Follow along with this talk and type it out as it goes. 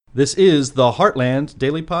This is the Heartland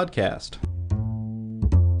Daily Podcast.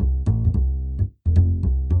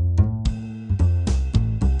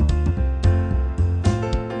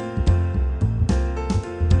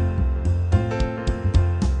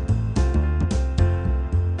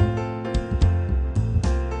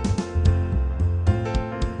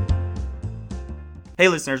 Hey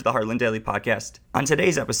listeners of the Heartland Daily Podcast. On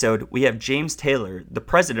today's episode, we have James Taylor, the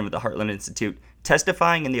president of the Heartland Institute,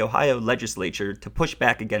 testifying in the Ohio legislature to push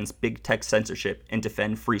back against big tech censorship and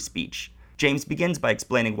defend free speech. James begins by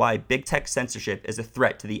explaining why big tech censorship is a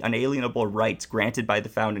threat to the unalienable rights granted by the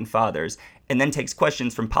Founding Fathers, and then takes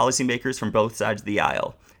questions from policymakers from both sides of the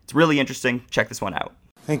aisle. It's really interesting. Check this one out.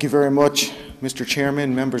 Thank you very much, Mr.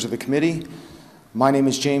 Chairman, members of the committee. My name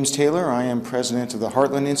is James Taylor. I am president of the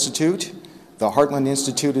Heartland Institute. The Heartland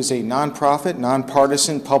Institute is a nonprofit,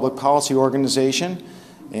 nonpartisan public policy organization,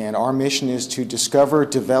 and our mission is to discover,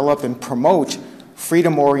 develop, and promote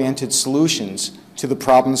freedom-oriented solutions to the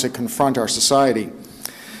problems that confront our society.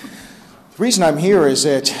 The reason I'm here is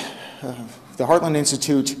that the Heartland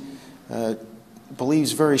Institute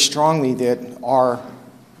believes very strongly that our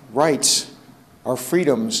rights, our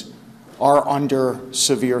freedoms, are under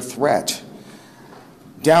severe threat.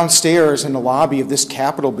 Downstairs in the lobby of this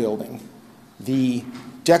Capitol building, the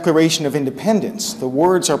Declaration of Independence, the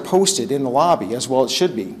words are posted in the lobby, as well it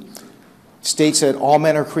should be. It states that all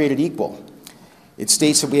men are created equal. It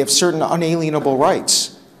states that we have certain unalienable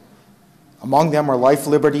rights. Among them are life,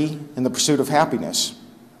 liberty, and the pursuit of happiness.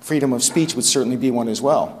 Freedom of speech would certainly be one as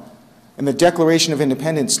well. And the Declaration of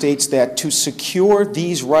Independence states that to secure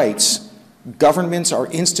these rights, governments are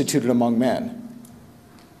instituted among men.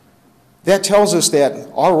 That tells us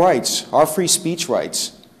that our rights, our free speech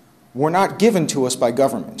rights, were not given to us by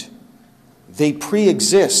government. They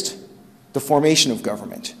pre-exist the formation of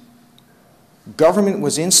government. Government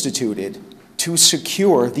was instituted to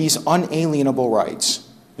secure these unalienable rights,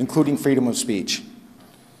 including freedom of speech.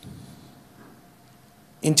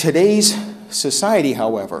 In today's society,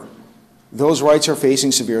 however, those rights are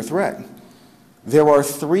facing severe threat. There are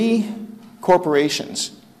three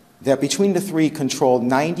corporations that between the three control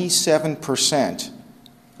 97%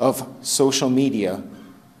 of social media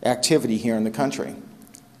activity here in the country.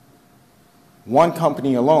 One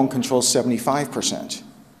company alone controls 75%.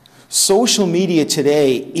 Social media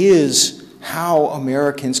today is how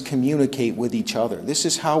Americans communicate with each other. This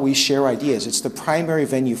is how we share ideas. It's the primary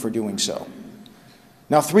venue for doing so.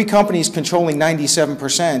 Now, three companies controlling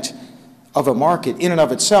 97% of a market in and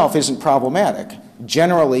of itself isn't problematic.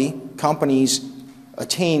 Generally, companies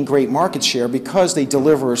attain great market share because they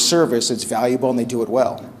deliver a service that's valuable and they do it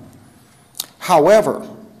well. However,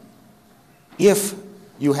 if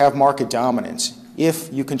you have market dominance,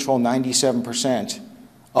 if you control 97%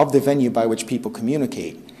 of the venue by which people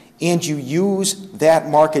communicate, and you use that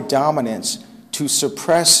market dominance to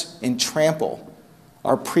suppress and trample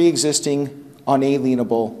our pre-existing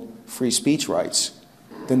unalienable free speech rights,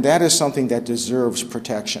 then that is something that deserves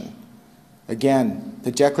protection. Again,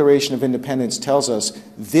 the Declaration of Independence tells us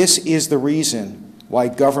this is the reason why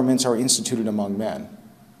governments are instituted among men.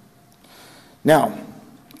 Now,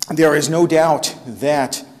 there is no doubt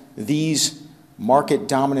that these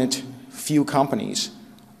market-dominant few companies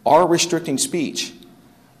are restricting speech,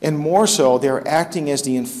 and more so, they're acting as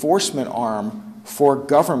the enforcement arm for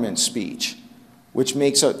government speech, which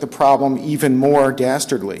makes the problem even more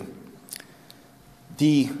dastardly.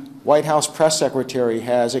 The White House press secretary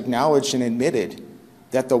has acknowledged and admitted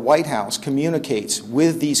that the White House communicates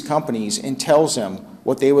with these companies and tells them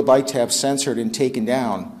what they would like to have censored and taken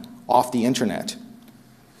down off the internet.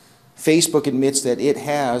 Facebook admits that it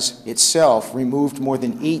has itself removed more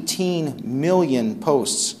than 18 million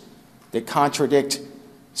posts that contradict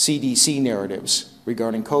CDC narratives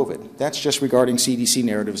regarding COVID. That's just regarding CDC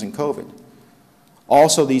narratives and COVID.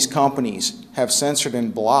 Also, these companies have censored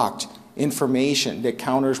and blocked information that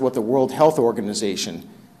counters what the World Health Organization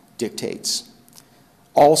dictates.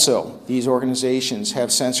 Also, these organizations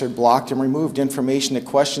have censored, blocked, and removed information that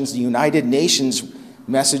questions the United Nations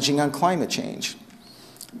messaging on climate change.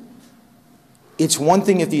 It's one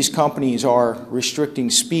thing if these companies are restricting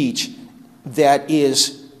speech that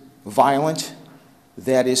is violent,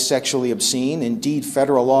 that is sexually obscene. Indeed,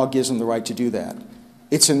 federal law gives them the right to do that.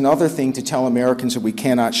 It's another thing to tell Americans that we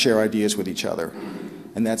cannot share ideas with each other,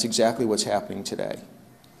 and that's exactly what's happening today.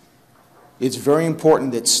 It's very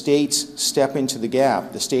important that states step into the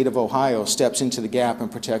gap. The state of Ohio steps into the gap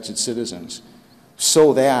and protects its citizens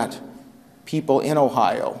so that people in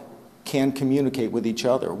Ohio can communicate with each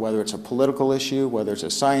other, whether it's a political issue, whether it's a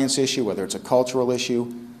science issue, whether it's a cultural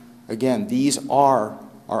issue. Again, these are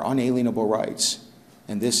our unalienable rights.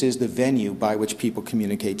 and this is the venue by which people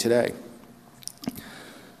communicate today.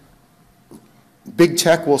 Big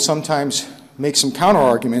tech will sometimes make some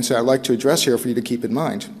counter-arguments that I'd like to address here for you to keep in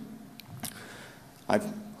mind. I've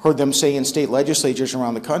heard them say in state legislatures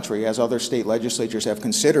around the country, as other state legislatures have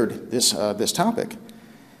considered this topic,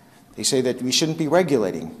 they say that we shouldn't be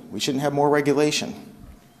regulating, we shouldn't have more regulation.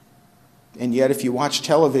 And yet, if you watch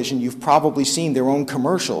television, you've probably seen their own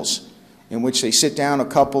commercials in which they sit down a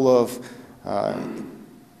couple of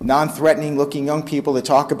non-threatening looking young people to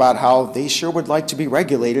talk about how they sure would like to be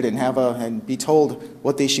regulated and be told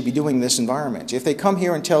what they should be doing in this environment. If they come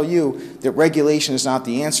here and tell you that regulation is not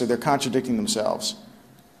the answer, they're contradicting themselves.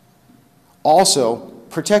 Also,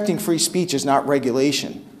 protecting free speech is not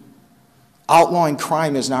regulation. Outlawing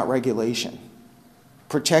crime is not regulation.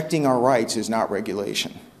 Protecting our rights is not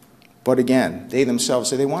regulation. But again, they themselves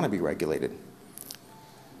say they want to be regulated.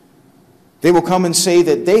 They will come and say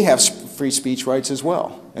that they have free speech rights as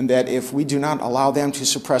well, and that if we do not allow them to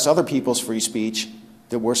suppress other people's free speech,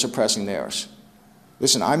 that we're suppressing theirs.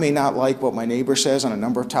 Listen, I may not like what my neighbor says on a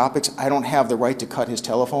number of topics. I don't have the right to cut his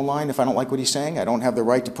telephone line if I don't like what he's saying. I don't have the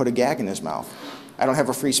right to put a gag in his mouth. I don't have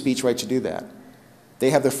a free speech right to do that. They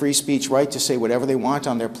have the free speech right to say whatever they want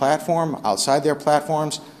on their platform, outside their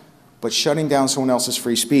platforms, but shutting down someone else's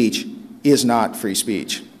free speech is not free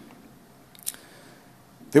speech.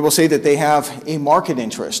 They will say that they have a market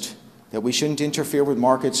interest, that we shouldn't interfere with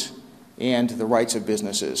markets and the rights of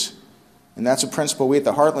businesses. And that's a principle we at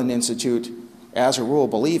the Heartland Institute, as a rule,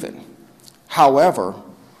 believe in. However,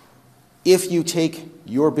 if you take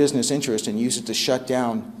your business interest and use it to shut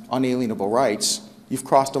down unalienable rights, you've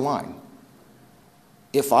crossed a line.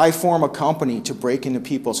 If I form a company to break into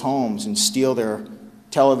people's homes and steal their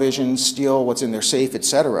televisions, steal what's in their safe,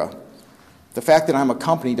 etc., the fact that I'm a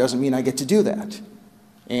company doesn't mean I get to do that.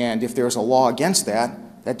 And if there's a law against that,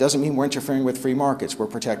 that doesn't mean we're interfering with free markets. We're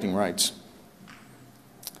protecting rights.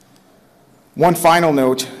 One final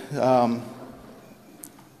note,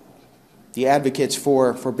 the advocates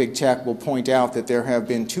for big tech will point out that there have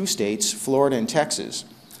been 2 states, Florida and Texas,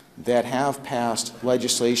 that have passed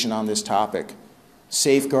legislation on this topic,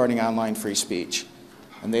 safeguarding online free speech.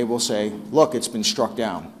 And they will say, look, it's been struck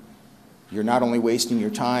down. You're not only wasting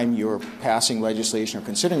your time, you're passing legislation or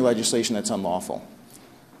considering legislation that's unlawful.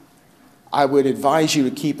 I would advise you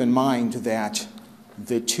to keep in mind that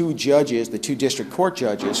the 2 judges, the 2 district court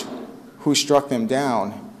judges who struck them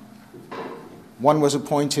down, one was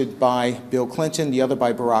appointed by Bill Clinton, the other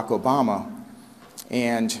by Barack Obama,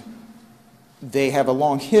 and they have a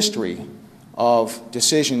long history of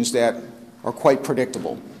decisions that are quite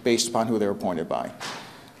predictable based upon who they're appointed by.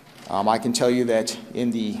 I can tell you that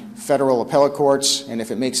in the federal appellate courts, and if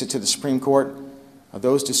it makes it to the Supreme Court,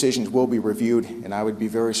 those decisions will be reviewed, and I would be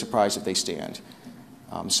very surprised if they stand.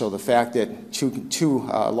 So the fact that two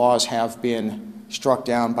laws have been struck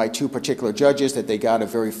down by 2 particular judges that they got a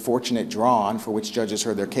very fortunate draw on for which judges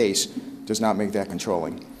heard their case does not make that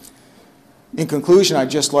controlling. In conclusion, I'd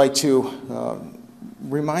just like to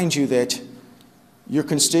remind you that your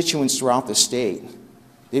constituents throughout the state,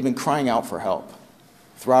 they've been crying out for help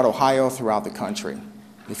throughout Ohio, throughout the country.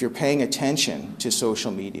 If you're paying attention to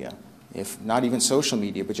social media, if not even social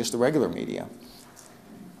media, but just the regular media,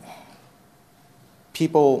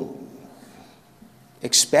 people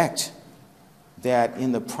expect that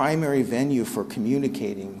in the primary venue for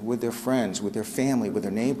communicating with their friends, with their family, with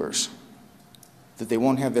their neighbors, that they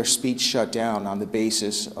won't have their speech shut down on the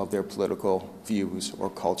basis of their political views or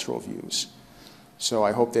cultural views. So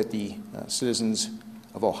I hope that the citizens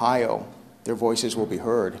of Ohio, their voices will be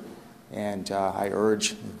heard, and I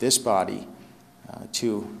urge this body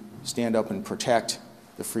to stand up and protect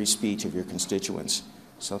the free speech of your constituents.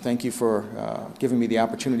 So thank you for giving me the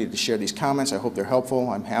opportunity to share these comments. I hope they're helpful.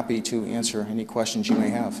 I'm happy to answer any questions you may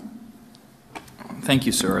have. Thank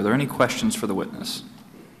you, sir. Are there any questions for the witness?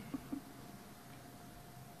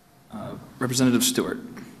 Representative Stewart.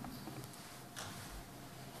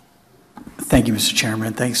 Thank you, Mr.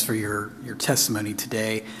 Chairman. Thanks for your testimony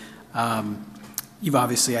today. You've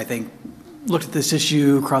obviously, I think, looked at this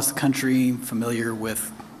issue across the country, familiar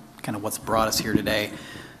with kind of what's brought us here today.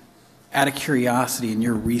 Out of curiosity in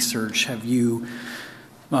your research, have you,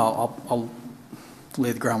 well, I'll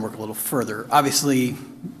lay the groundwork a little further. Obviously,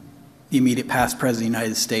 the immediate past president of the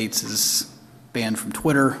United States is banned from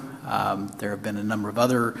Twitter. There have been a number of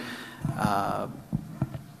other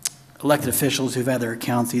elected officials who've had their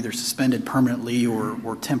accounts either suspended permanently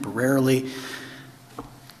or temporarily.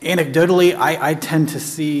 Anecdotally, I tend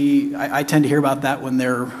to hear about that when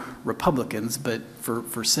they're Republicans, but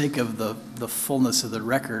for sake of the fullness of the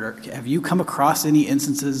record, have you come across any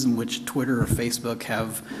instances in which Twitter or Facebook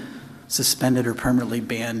have suspended or permanently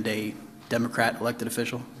banned a Democrat elected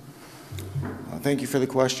official? Thank you for the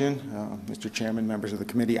question, Mr. Chairman, members of the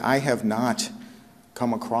committee. I have not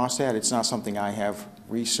come across that. It's not something I have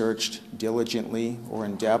researched diligently or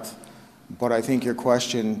in depth, but I think your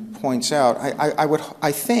question points out,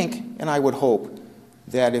 I think and I would hope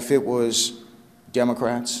that if it was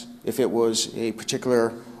Democrats, if it was a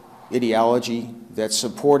particular ideology that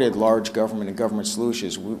supported large government and government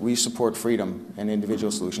solutions, we support freedom and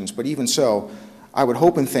individual solutions, but even so, I would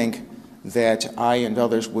hope and think that I and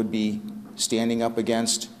others would be standing up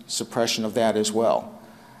against suppression of that as well.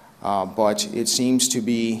 But it seems to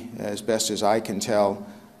be, as best as I can tell,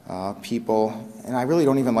 people, and I really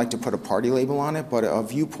don't even like to put a party label on it, but a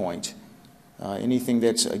viewpoint, anything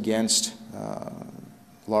that's against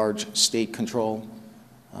large state control,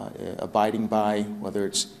 abiding by, whether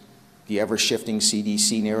it's the ever-shifting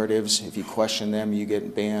CDC narratives. If you question them, you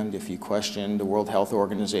get banned. If you question the World Health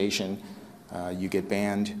Organization, you get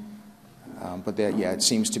banned. But that, yeah, it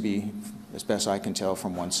seems to be, as best I can tell,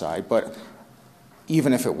 from one side. But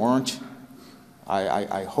even if it weren't,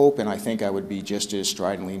 I hope and I think I would be just as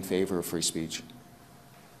stridently in favor of free speech.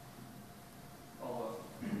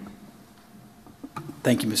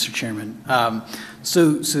 Thank you, Mr. Chairman.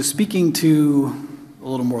 So speaking to a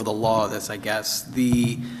little more of the law of this, I guess,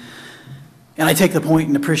 and I take the point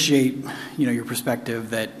and appreciate, your perspective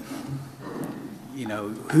that,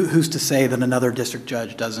 who's to say that another district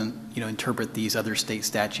judge doesn't, interpret these other state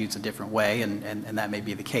statutes a different way, and that may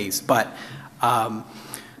be the case. But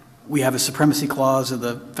we have a supremacy clause of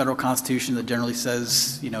the federal Constitution that generally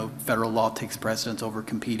says, federal law takes precedence over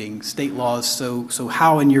competing state laws. So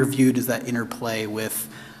how, in your view, does that interplay with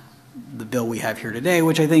the bill we have here today,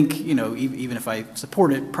 which I think, even if I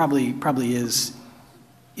support it, probably is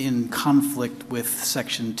in conflict with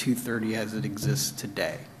Section 230 as it exists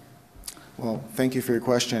today? Well, thank you for your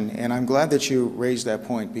question, and I'm glad that you raised that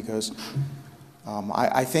point because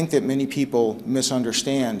I think that many people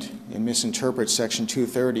misunderstand and misinterpret Section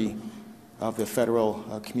 230 of the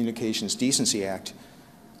Federal Communications Decency Act.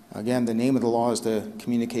 Again, the name of the law is the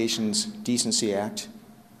Communications Decency Act.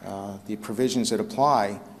 The provisions that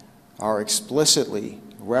apply are explicitly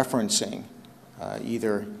referencing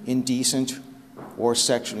either indecent or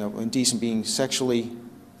indecent being sexually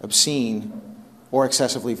obscene or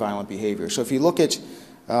excessively violent behavior. So if you look at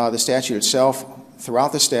the statute itself,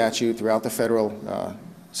 throughout the statute, throughout the federal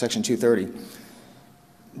Section 230,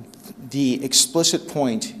 the explicit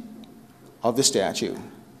point of the statute,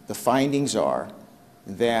 the findings are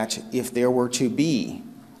that if there were to be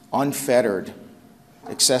unfettered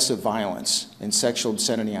excessive violence and sexual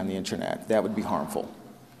obscenity on the internet, that would be harmful.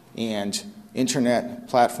 And internet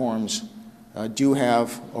platforms do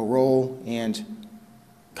have a role, and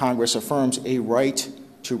Congress affirms a right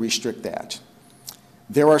to restrict that.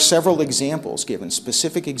 There are several examples given,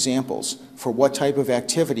 specific examples for what type of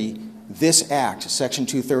activity this act, Section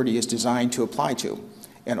 230, is designed to apply to.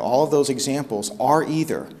 And all of those examples are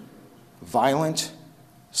either violent,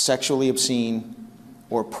 sexually obscene,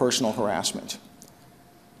 or personal harassment.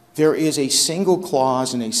 There is a single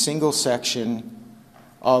clause in a single section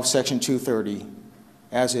of Section 230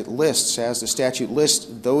 as it lists, as the statute lists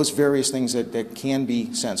those various things that can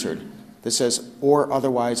be censored, that says, or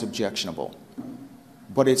otherwise objectionable.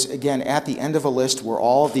 But it's, again, at the end of a list where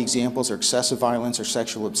all of the examples are excessive violence or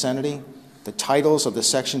sexual obscenity. The titles of the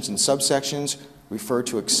sections and subsections refer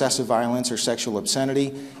to excessive violence or sexual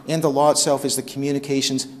obscenity, and the law itself is the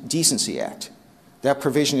Communications Decency Act. That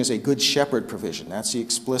provision is a Good Shepherd provision. That's the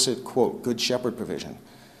explicit quote, Good Shepherd provision.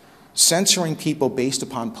 Censoring people based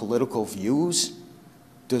upon political views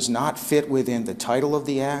does not fit within the title of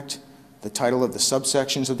the act, the title of the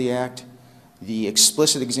subsections of the act, the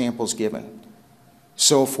explicit examples given.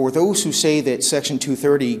 So for those who say that Section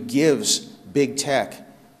 230 gives big tech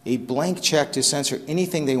a blank check to censor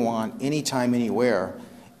anything they want, anytime, anywhere,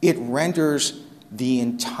 it renders the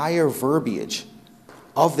entire verbiage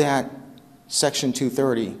of that Section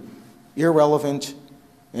 230 irrelevant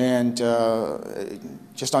and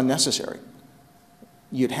just unnecessary.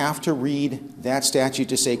 You'd have to read that statute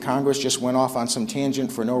to say Congress just went off on some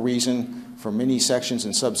tangent for no reason for many sections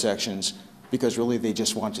and subsections because really they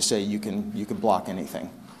just want to say you can block anything.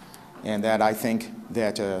 And that I think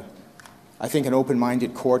an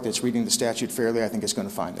open-minded court that's reading the statute fairly, I think is going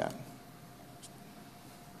to find that.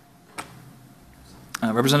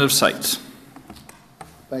 Representative Seitz.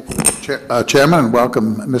 Thank you, Chairman,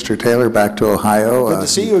 welcome Mr. Taylor back to Ohio. Good to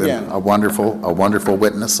see you again. A wonderful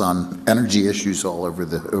witness on energy issues all over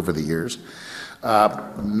the years.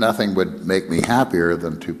 Nothing would make me happier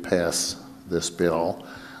than to pass this bill,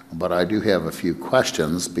 but I do have a few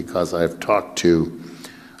questions because I've talked to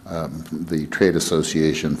the trade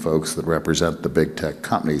association folks that represent the big tech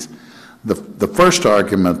companies. The first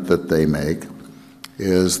argument that they make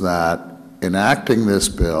is that enacting this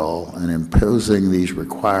bill and imposing these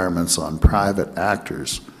requirements on private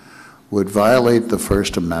actors would violate the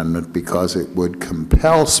First Amendment because it would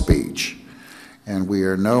compel speech, and we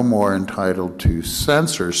are no more entitled to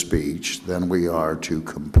censor speech than we are to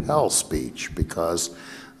compel speech, because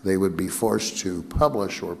they would be forced to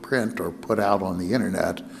publish or print or put out on the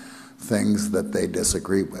internet things that they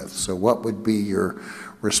disagree with. So what would be your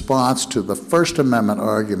response to the First Amendment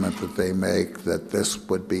argument that they make that this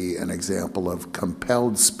would be an example of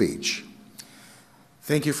compelled speech?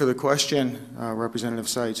 Thank you for the question, Representative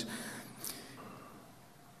Seitz.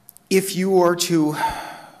 If you were to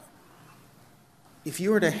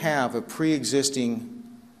have a pre-existing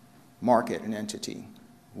market and entity,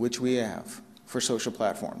 which we have for social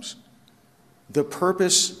platforms, the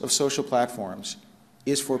purpose of social platforms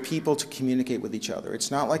is for people to communicate with each other. It's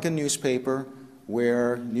not like a newspaper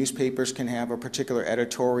where newspapers can have a particular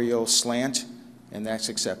editorial slant and that's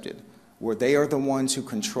accepted, where they are the ones who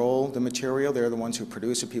control the material, they're the ones who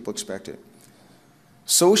produce it, people expect it.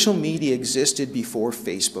 Social media existed before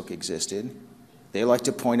Facebook existed. They like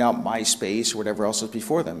to point out MySpace or whatever else was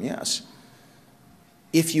before them, yes.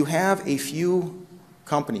 If you have a few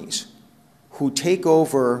companies who take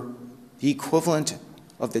over the equivalent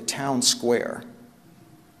of the town square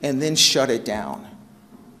and then shut it down,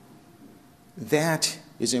 that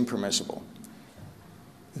is impermissible.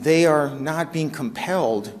 They are not being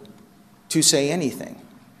compelled to say anything.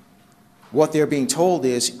 What they're being told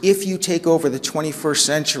is, if you take over the 21st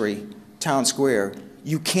century town square,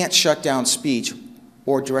 you can't shut down speech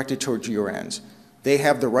or direct it towards your ends. They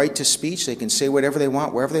have the right to speech. They can say whatever they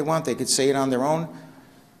want, wherever they want. They could say it on their own.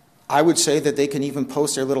 I would say that they can even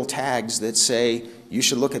post their little tags that say, you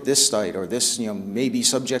should look at this site, or this may be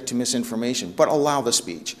subject to misinformation, but allow the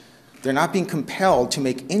speech. They're not being compelled to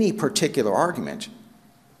make any particular argument,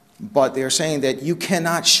 but they're saying that you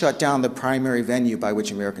cannot shut down the primary venue by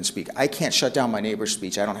which Americans speak. I can't shut down my neighbor's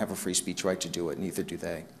speech. I don't have a free speech right to do it, neither do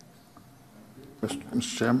they.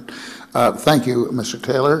 Mr. Chairman. Thank you, Mr.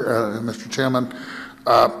 Taylor. Mr. Chairman,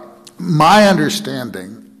 my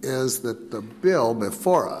understanding is that the bill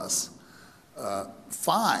before us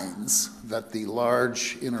finds that the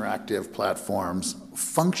large interactive platforms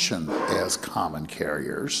function as common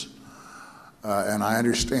carriers, and I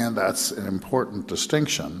understand that's an important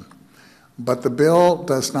distinction, but the bill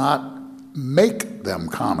does not make them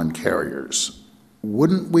common carriers.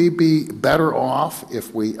 Wouldn't we be better off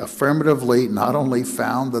if we affirmatively not only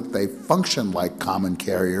found that they function like common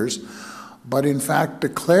carriers, but in fact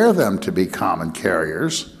declare them to be common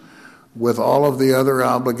carriers with all of the other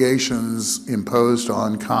obligations imposed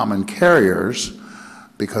on common carriers?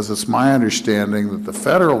 Because it's my understanding that the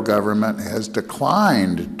federal government has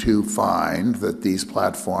declined to find that these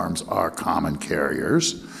platforms are common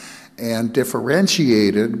carriers and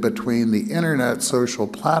differentiated between the internet social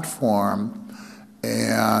platform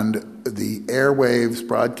and the airwaves,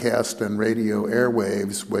 broadcast and radio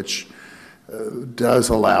airwaves, which does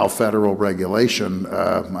allow federal regulation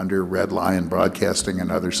under Red Lion Broadcasting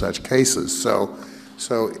and other such cases. So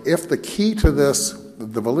if the key to this,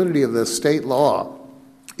 the validity of this state law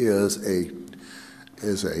is a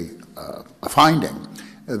finding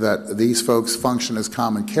that these folks function as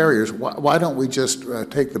common carriers, why don't we just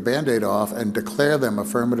take the Band-Aid off and declare them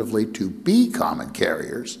affirmatively to be common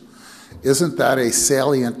carriers? Isn't that a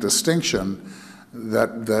salient distinction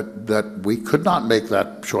that we could not make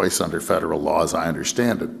that choice under federal law, as I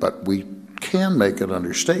understand it, but we can make it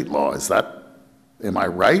under state law? Am I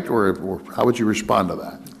right, or how would you respond to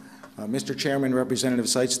that? Mr. Chairman, Representative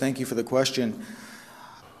Seitz, thank you for the question.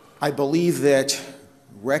 I believe that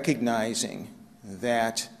recognizing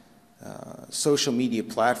that social media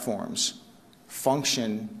platforms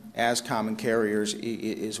function as common carriers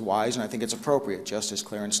is wise, and I think it's appropriate. Justice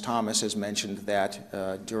Clarence Thomas has mentioned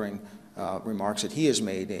that during remarks that he has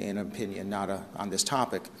made in an opinion not on this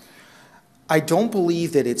topic. I don't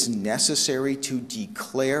believe that it's necessary to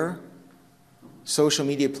declare social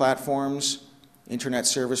media platforms, internet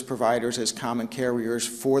service providers as common carriers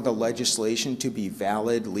for the legislation to be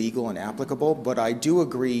valid, legal, and applicable, but I do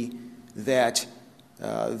agree that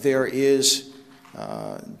there is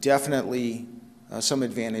definitely some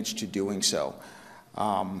advantage to doing so.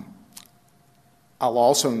 I'll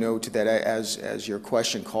also note that as your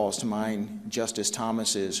question calls to mind Justice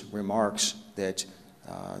Thomas's remarks that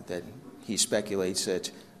he speculates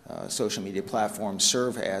that social media platforms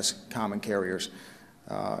serve as common carriers.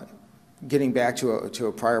 Getting back to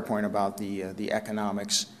a prior point about the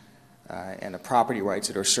economics and the property rights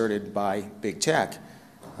that are asserted by big tech,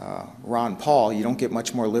 Ron Paul, you don't get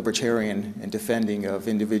much more libertarian and defending of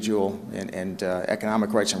individual and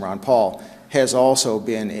economic rights than Ron Paul, has also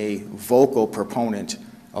been a vocal proponent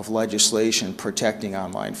of legislation protecting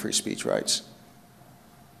online free speech rights.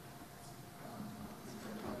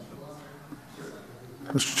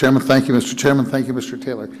 Mr. Chairman, thank you. Mr. Chairman, thank you, Mr.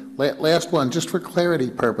 Taylor. Last one, just for clarity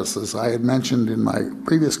purposes, I had mentioned in my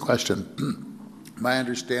previous question my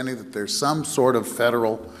understanding that there's some sort of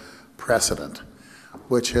federal precedent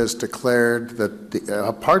which has declared that,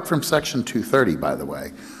 apart from Section 230, by the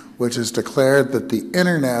way, which has declared that the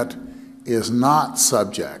Internet is not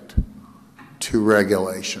subject to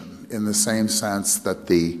regulation in the same sense that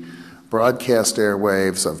the broadcast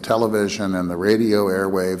airwaves of television and the radio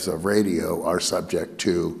airwaves of radio are subject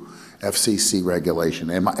to FCC regulation.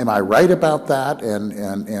 Am I right about that?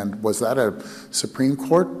 And was that a Supreme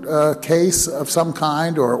Court case of some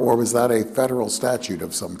kind, or was that a federal statute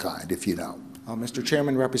of some kind, if you know? Mr.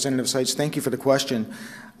 Chairman, Representative Seitz, thank you for the question.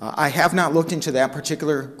 I have not looked into that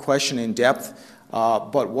particular question in depth,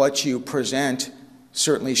 but what you present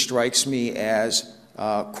certainly strikes me as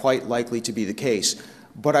quite likely to be the case.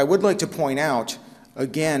 But I would like to point out,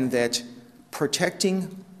 again, that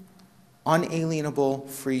protecting unalienable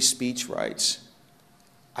free speech rights,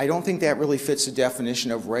 I don't think that really fits the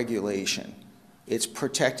definition of regulation. It's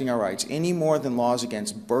protecting our rights any more than laws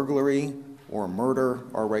against burglary or murder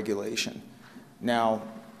or regulation. Now,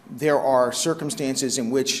 there are circumstances in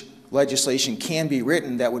which legislation can be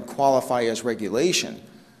written that would qualify as regulation,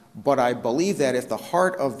 but I believe that if the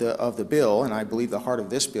heart of the bill, and I believe the heart of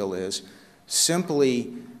this bill is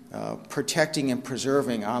simply protecting and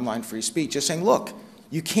preserving online free speech, just saying, look,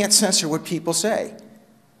 you can't censor what people say.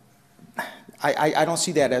 I don't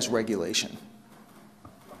see that as regulation.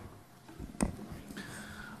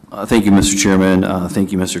 Thank you, Mr. Chairman.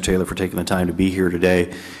 Thank you, Mr. Taylor, for taking the time to be here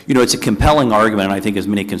today. You know, it's a compelling argument, and I think as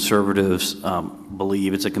many conservatives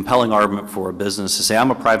believe, it's a compelling argument for a business to say,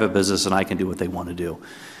 I'm a private business and I can do what they want to do.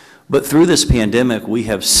 But through this pandemic, we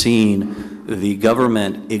have seen the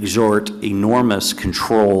government exert enormous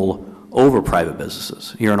control over private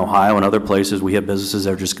businesses. Here in Ohio and other places, we have businesses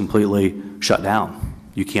that are just completely shut down.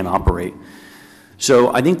 You can't operate.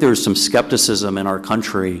 So I think there's some skepticism in our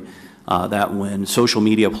country that when social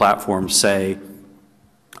media platforms say,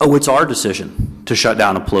 oh, it's our decision to shut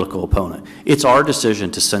down a political opponent. It's our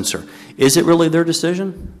decision to censor. Is it really their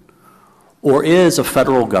decision? Or is a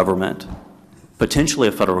federal government, potentially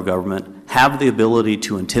a federal government, have the ability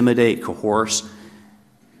to intimidate, coerce,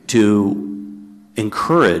 to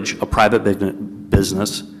encourage a private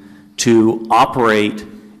business to operate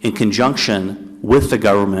in conjunction with the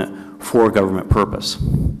government for a government purpose?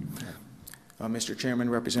 Mr. Chairman,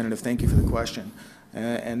 Representative, thank you for the question.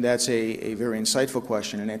 And that's a very insightful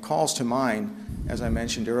question. And it calls to mind, as I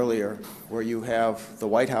mentioned earlier, where you have the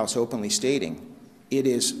White House openly stating it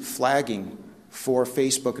is flagging for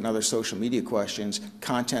Facebook and other social media questions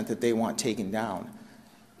content that they want taken down.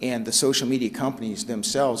 And the social media companies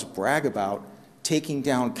themselves brag about taking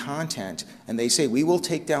down content, and they say we will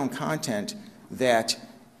take down content that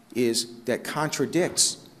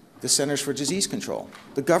contradicts the Centers for Disease Control,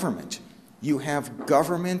 the government. You have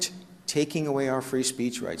government taking away our free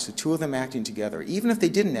speech rights, the two of them acting together. Even if they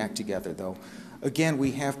didn't act together, though, again,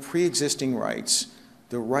 we have pre-existing rights,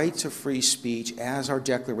 the right to free speech as our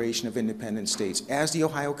Declaration of Independence states, as the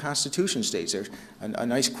Ohio Constitution states. There's a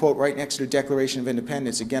nice quote right next to the Declaration of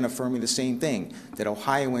Independence, again affirming the same thing, that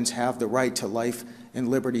Ohioans have the right to life and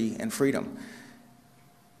liberty and freedom.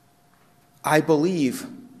 I believe,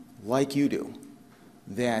 like you do,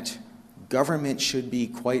 that government should be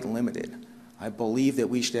quite limited. I believe that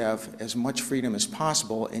we should have as much freedom as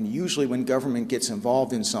possible, and usually when government gets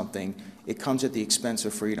involved in something, it comes at the expense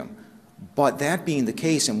of freedom. But that being the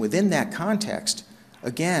case, and within that context,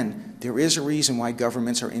 again, there is a reason why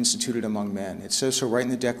governments are instituted among men. It says so right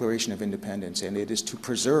in the Declaration of Independence, and it is to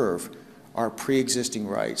preserve our pre-existing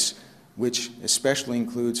rights, which especially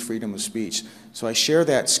includes freedom of speech. So I share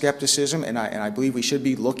that skepticism, and I believe we should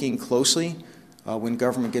be looking closely when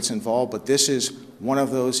government gets involved, but this is one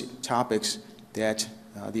of those topics that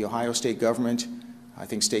the Ohio state government, I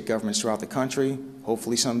think state governments throughout the country,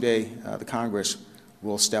 hopefully someday the Congress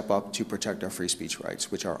will step up to protect our free speech rights,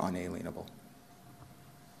 which are unalienable.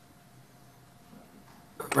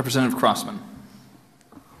 Representative Crossman.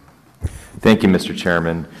 Thank you, Mr.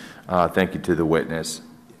 Chairman. Thank you to the witness.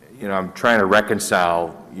 You know, I'm trying to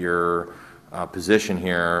reconcile your position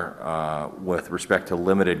here with respect to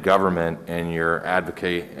limited government and your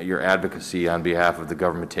advocacy on behalf of the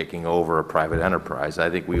government taking over a private enterprise. I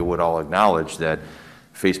think we would all acknowledge that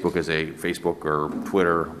Facebook is Facebook or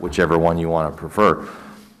Twitter, whichever one you want to prefer.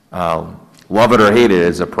 love it or hate it,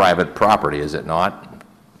 is a private property, is it not?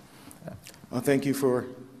 Well, thank you for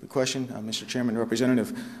the question, Mr. Chairman,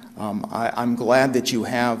 Representative. I'm glad that you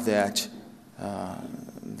have that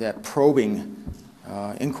probing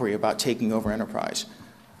inquiry about taking over enterprise.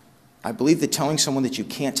 I believe that telling someone that you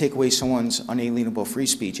can't take away someone's unalienable free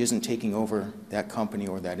speech isn't taking over that company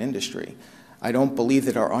or that industry. I don't believe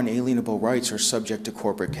that our unalienable rights are subject to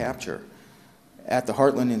corporate capture. At the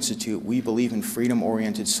Heartland Institute, we believe in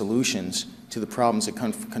freedom-oriented solutions to the problems that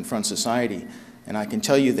confront society. And I can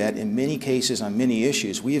tell you that in many cases, on many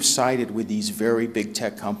issues, we have sided with these very big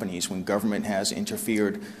tech companies when government has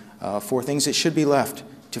interfered for things that should be left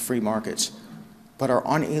to free markets. But our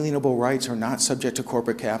unalienable rights are not subject to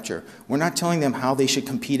corporate capture. We're not telling them how they should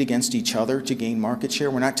compete against each other to gain market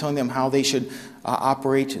share. We're not telling them how they should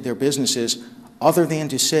operate their businesses, other than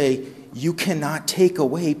to say, you cannot take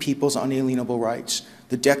away people's unalienable rights.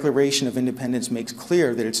 The Declaration of Independence makes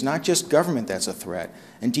clear that it's not just government that's a threat.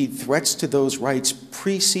 Indeed, threats to those rights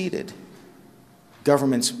preceded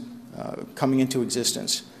governments coming into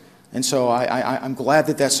existence. And so I'm glad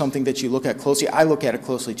that that's something that you look at closely. I look at it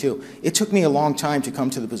closely too. It took me a long time to come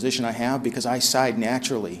to the position I have because I side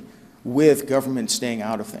naturally with government staying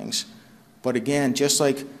out of things. But again, just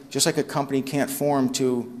like a company can't form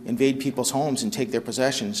to invade people's homes and take their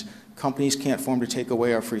possessions, companies can't form to take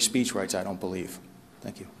away our free speech rights, I don't believe.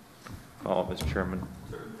 Thank you. Follow up, Mr. Chairman.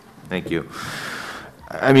 Thank you.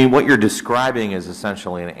 I mean, what you're describing is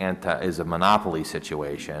essentially is a monopoly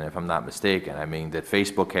situation, if I'm not mistaken. I mean, that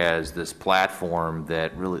Facebook has this platform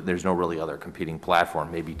that really, there's no really other competing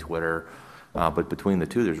platform, maybe Twitter, but between the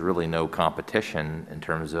two, there's really no competition in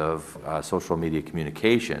terms of social media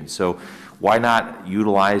communication. So why not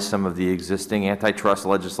utilize some of the existing antitrust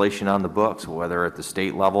legislation on the books, whether at the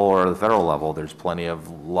state level or the federal level? There's plenty of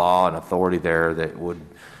law and authority there that would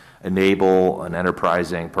enable an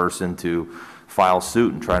enterprising person to file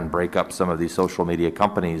suit and try and break up some of these social media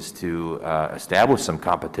companies to establish some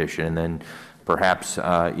competition, and then perhaps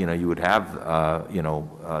you would have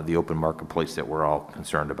the open marketplace that we're all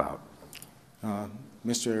concerned about.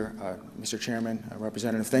 Mr. Chairman,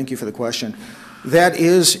 Representative, thank you for the question. That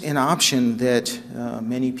is an option that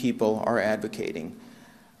many people are advocating.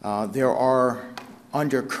 There are,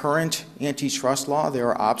 under current antitrust law, there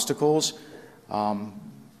are obstacles.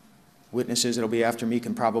 Witnesses that will be after me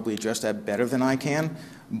can probably address that better than I can,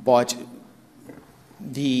 but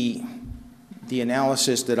the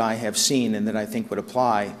analysis that I have seen and that I think would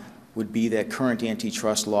apply would be that current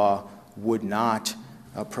antitrust law would not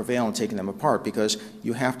prevail in taking them apart, because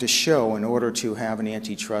you have to show, in order to have an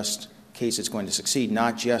antitrust case that's going to succeed,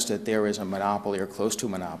 not just that there is a monopoly or close to a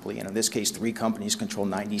monopoly, and in this case 3 companies control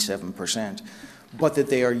 97%, but that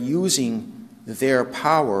they are using their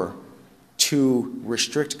power to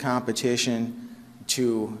restrict competition,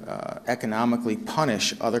 to economically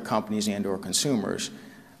punish other companies and or consumers.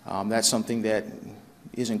 That's something that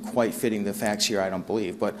isn't quite fitting the facts here, I don't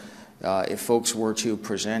believe. But if folks were to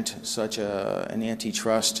present such an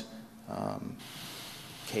antitrust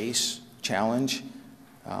case, challenge,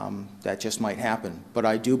 that just might happen. But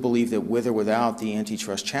I do believe that with or without the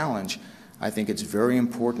antitrust challenge, I think it's very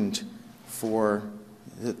important for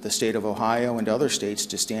the state of Ohio and other states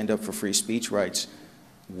to stand up for free speech rights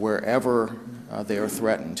wherever they are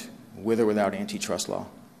threatened, with or without antitrust law.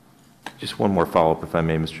 Just one more follow-up, if I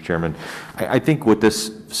may, Mr. Chairman. I think what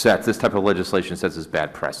this type of legislation sets is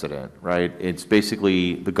bad precedent, right? It's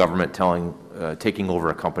basically the government taking over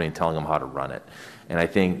a company and telling them how to run it. And I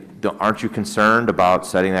think, aren't you concerned about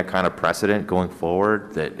setting that kind of precedent going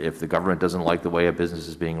forward, that if the government doesn't like the way a business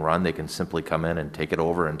is being run, they can simply come in and take it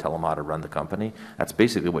over and tell them how to run the company? That's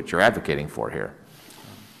basically what you're advocating for here.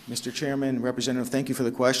 Mr. Chairman, Representative, thank you for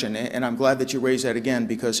the question. And I'm glad that you raised that again,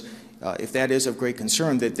 because if that is of great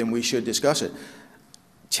concern, then we should discuss it.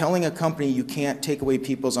 Telling a company you can't take away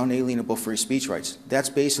people's unalienable free speech rights, that's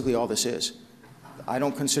basically all this is. I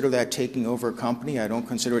don't consider that taking over a company. I don't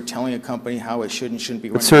consider it telling a company how it should and shouldn't be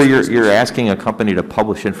running. But sir, you're asking a company to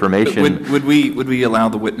publish information. Would we allow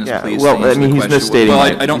the witness, please? Well, I mean, he's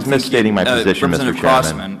misstating my position, Mr.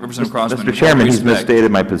 Chairman. Representative Crossman. Mr. Chairman, he's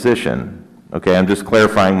misstated my position. Okay, I'm just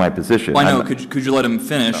clarifying my position. Well, I know. Could you let him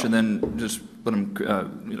finish and then just let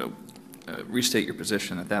him, restate your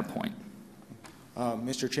position at that point?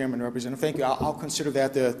 Mr. Chairman, Representative, thank you. I'll consider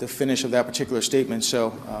that the finish of that particular statement.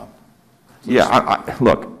 So. Yeah,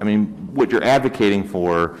 look, I mean, what you're advocating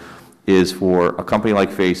for is for a company like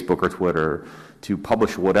Facebook or Twitter to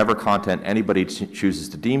publish whatever content anybody chooses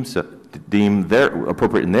to deem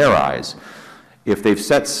appropriate in their eyes. If they've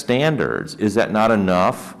set standards, is that not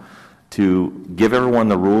enough to give everyone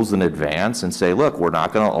the rules in advance and say, look, we're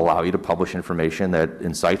not going to allow you to publish information that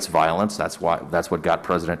incites violence. That's what got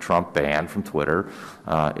President Trump banned from Twitter,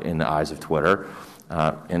 in the eyes of Twitter.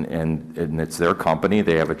 And it's their company.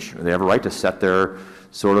 They have a right to set their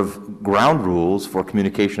sort of ground rules for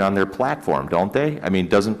communication on their platform, don't they? I mean,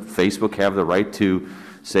 doesn't Facebook have the right to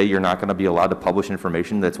say you're not going to be allowed to publish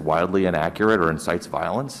information that's wildly inaccurate or incites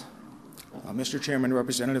violence? Mr. Chairman,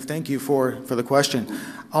 Representative, thank you for the question.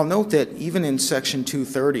 I'll note that even in Section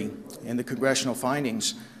 230 in the congressional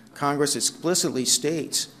findings, Congress explicitly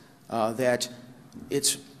states that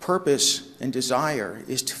its purpose and desire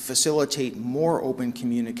is to facilitate more open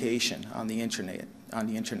communication on the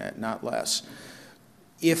internet, not less.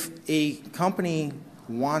 If a company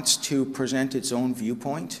wants to present its own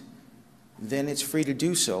viewpoint, then it's free to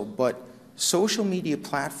do so. But social media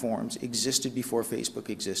platforms existed before Facebook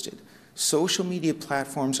existed. Social media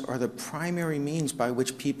platforms are the primary means by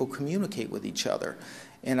which people communicate with each other.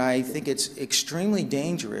 And I think it's extremely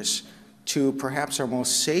dangerous to perhaps our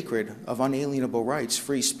most sacred of unalienable rights,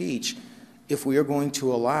 free speech, if we are going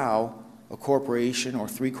to allow a corporation or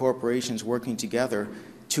three corporations working together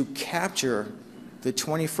to capture the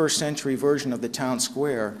 21st century version of the town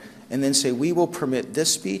square and then say, we will permit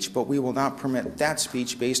this speech, but we will not permit that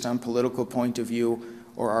speech based on political point of view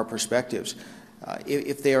or our perspectives.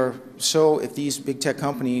 If these big tech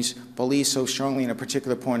companies believe so strongly in a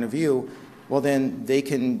particular point of view, well, then they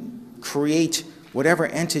can create whatever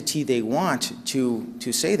entity they want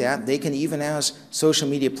to say that. They can, even as social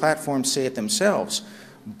media platforms, say it themselves.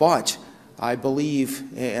 But I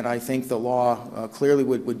believe, and I think the law clearly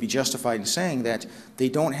would be justified in saying that they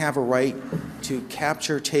don't have a right to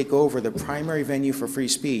capture, take over the primary venue for free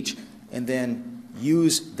speech, and then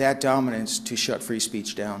use that dominance to shut free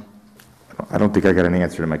speech down. I don't think I got an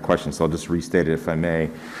answer to my question, so I'll just restate it if I may.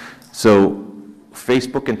 So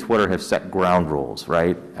Facebook and Twitter have set ground rules,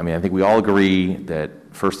 right? I mean, I think we all agree that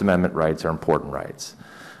First Amendment rights are important rights.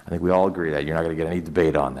 I think we all agree that. You're not going to get any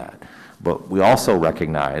debate on that. But we also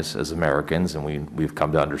recognize as Americans, and we've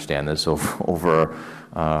come to understand this over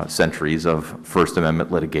centuries of First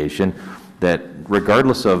Amendment litigation, that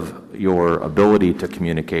regardless of your ability to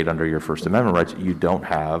communicate under your First Amendment rights, you don't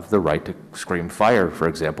have the right to scream fire, for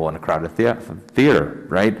example, in a crowded theater,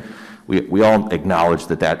 right? We all acknowledge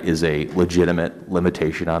that that is a legitimate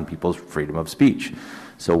limitation on people's freedom of speech.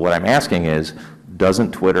 So what I'm asking is,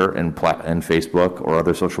 doesn't Twitter and Facebook or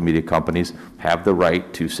other social media companies have the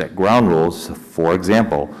right to set ground rules? For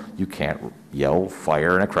example, you can't yell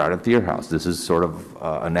fire in a crowded theater house. This is sort of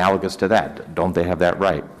analogous to that. Don't they have that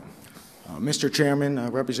right? Mr. Chairman,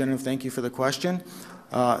 Representative, thank you for the question.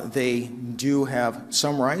 They do have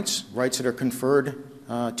some rights that are conferred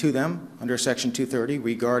to them under Section 230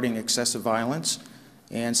 regarding excessive violence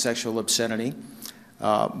and sexual obscenity.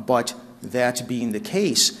 But that being the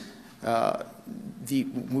case,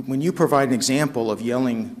 when you provide an example of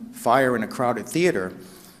yelling fire in a crowded theater,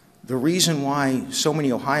 the reason why so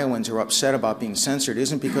many Ohioans are upset about being censored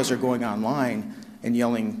isn't because they're going online and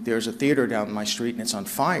yelling, there's a theater down my street and it's on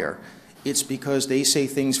fire. It's because they say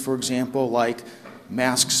things, for example, like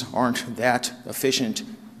masks aren't that efficient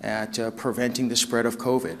at preventing the spread of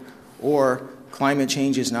COVID, or climate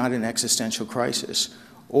change is not an existential crisis,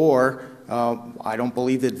 or I don't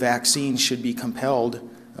believe that vaccines should be compelled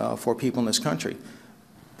for people in this country.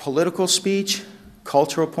 Political speech,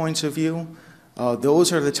 cultural points of view,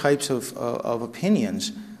 those are the types of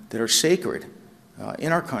opinions that are sacred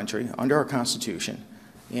in our country, under our Constitution.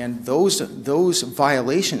 And those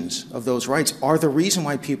violations of those rights are the reason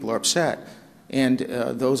why people are upset. And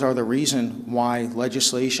those are the reason why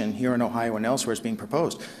legislation here in Ohio and elsewhere is being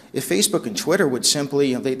proposed. If Facebook and Twitter would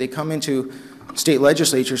simply, they come into state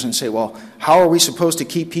legislatures and say, well, how are we supposed to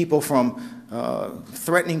keep people from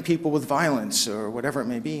threatening people with violence or whatever it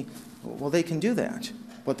may be? Well, they can do that.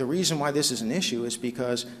 But the reason why this is an issue is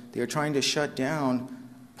because they're trying to shut down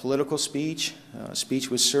political speech, speech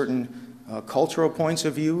with certain cultural points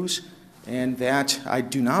of views, and that I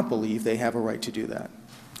do not believe they have a right to do that.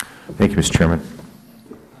 Thank you, Mr. Chairman.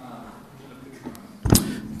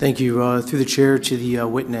 Thank you. Through the chair to the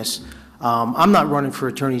witness. I'm not running for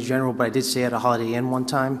Attorney General, but I did say at a Holiday Inn one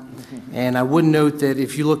time. And I would note that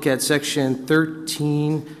if you look at Section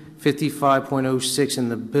 1355.06 in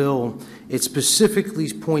the bill, it specifically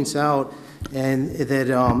points out and that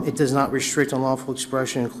it does not restrict unlawful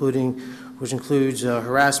expression, which includes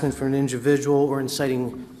harassment from an individual or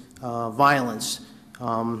inciting violence.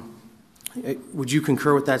 Would you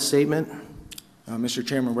concur with that statement? Mr.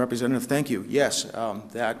 Chairman, Representative, thank you. Yes,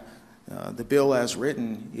 that the bill as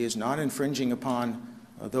written is not infringing upon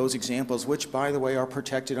those examples, which, by the way, are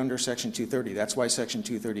protected under Section 230. That's why Section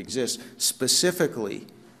 230 exists, specifically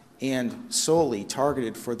and solely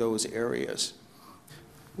targeted for those areas.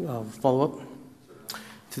 Follow-up?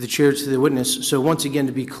 To the chair, to the witness. So once again,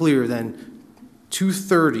 to be clear, then,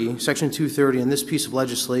 230, Section 230, and this piece of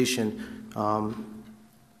legislation,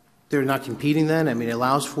 they're not competing then? I mean, it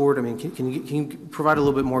allows for it? I mean, can you provide a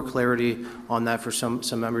little bit more clarity on that for some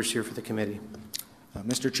members here for the committee?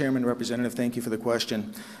 Mr. Chairman, Representative, thank you for the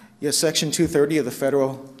question. Yes, Section 230 of the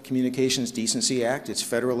Federal Communications Decency Act, it's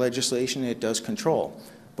federal legislation, it does control.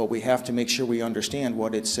 But we have to make sure we understand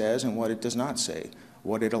what it says and what it does not say,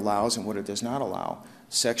 what it allows and what it does not allow.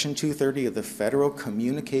 Section 230 of the Federal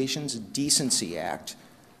Communications Decency Act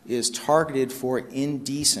is targeted for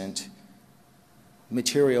indecent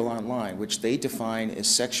material online, which they define as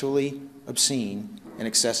sexually obscene and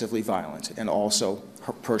excessively violent, and also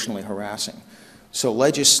personally harassing. So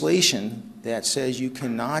legislation that says you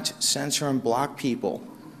cannot censor and block people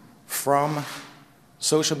from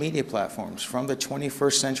social media platforms, from the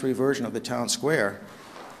 21st century version of the town square,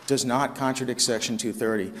 does not contradict Section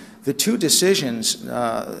 230. The two decisions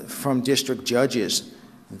from district judges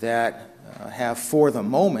that have, for the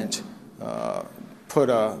moment, put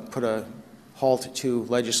a halt to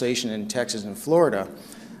legislation in Texas and Florida,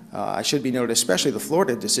 I should be noted, especially the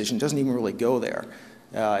Florida decision doesn't even really go there.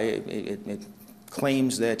 It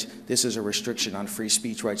claims that this is a restriction on free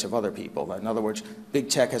speech rights of other people. In other words, big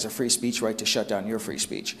tech has a free speech right to shut down your free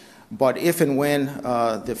speech. But if and when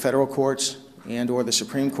the federal courts and or the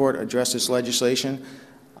Supreme Court address this legislation,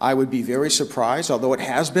 I would be very surprised, although it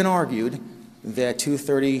has been argued that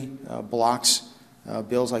 230 blocks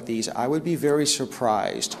bills like these, I would be very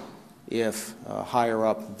surprised if higher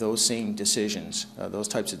up those same decisions, those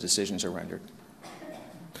types of decisions are rendered.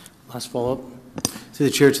 Last follow-up. To the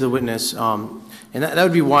chair, to the witness. And that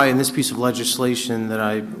would be why in this piece of legislation that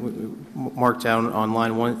I marked down on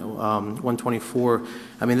line 124,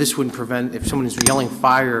 I mean, this wouldn't prevent, if someone is yelling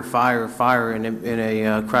fire, fire, fire in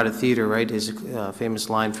a crowded theater, right, is a famous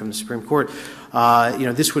line from the Supreme Court,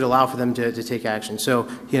 this would allow for them to take action. So,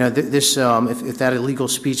 this, if that illegal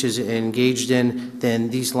speech is engaged in, then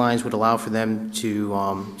these lines would allow for them to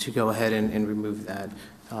go ahead and remove that.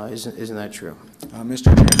 Isn't that true? Mr.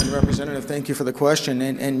 Chairman, Representative, thank you for the question.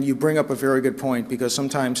 And you bring up a very good point, because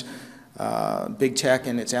sometimes big tech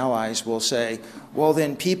and its allies will say, well,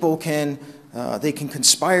 then people can, they can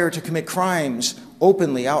conspire to commit crimes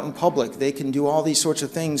openly out in public. They can do all these sorts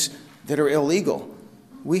of things that are illegal.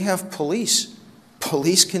 We have police.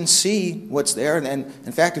 Police can see what's there. And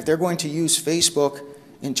in fact, if they're going to use Facebook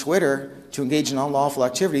and Twitter to engage in unlawful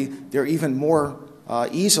activity, they're even more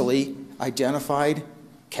easily identified,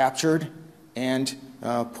 captured, and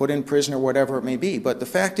put in prison or whatever it may be. But the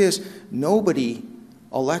fact is, nobody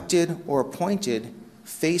elected or appointed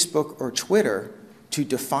Facebook or Twitter to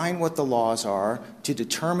define what the laws are, to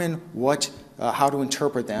determine what, how to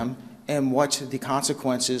interpret them, and what the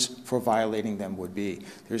consequences for violating them would be.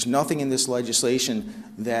 There's nothing in this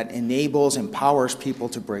legislation that enables, empowers people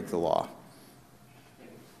to break the law.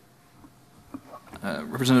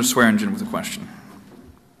 Representative Swearingen with a question.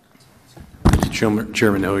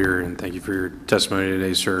 Chairman Hillier, and thank you for your testimony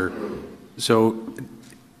today, sir. So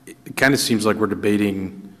it kind of seems like we're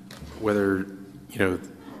debating whether,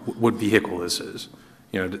 what vehicle this is.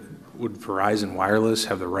 Would Verizon Wireless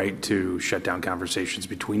have the right to shut down conversations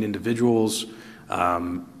between individuals?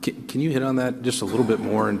 Can you hit on that just a little bit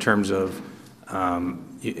more in terms of,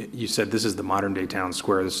 you said this is the modern day town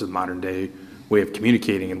square, this is the modern day way of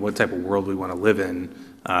communicating, and what type of world we want to live in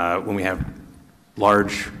when we have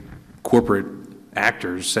large corporate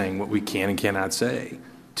actors saying what we can and cannot say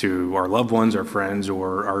to our loved ones, our friends,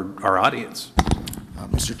 or our audience?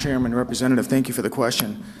 Mr. Chairman, Representative, thank you for the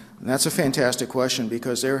question. And that's a fantastic question,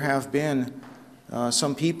 because there have been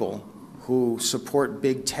some people who support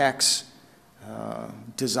big tech's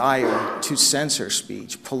desire to censor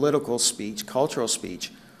speech, political speech, cultural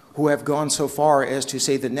speech, who have gone so far as to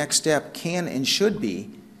say the next step can and should be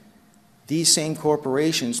these same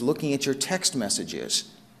corporations looking at your text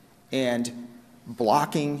messages and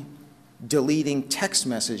blocking, deleting text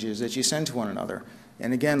messages that you send to one another.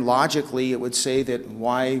 And again, logically, it would say that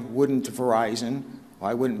why wouldn't Verizon,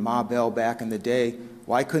 why wouldn't Ma Bell back in the day,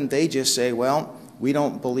 why couldn't they just say, well, we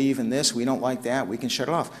don't believe in this, we don't like that, we can shut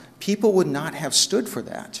it off? People would not have stood for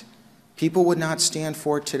that. People would not stand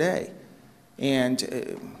for it today.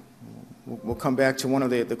 And we'll come back to one of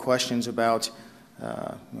the questions about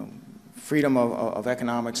freedom of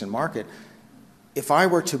economics and market. If I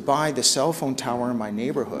were to buy the cell phone tower in my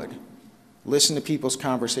neighborhood, listen to people's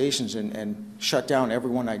conversations and shut down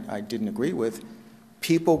everyone I didn't agree with,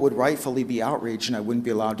 people would rightfully be outraged and I wouldn't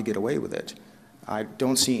be allowed to get away with it. I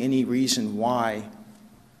don't see any reason why,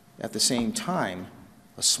 at the same time,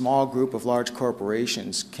 a small group of large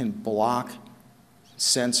corporations can block,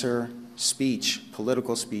 censor speech,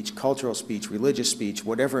 political speech, cultural speech, religious speech,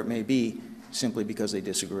 whatever it may be, simply because they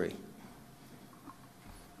disagree.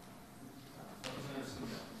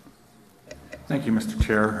 Thank you, Mr.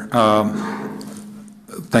 Chair.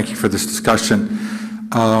 Thank you for this discussion.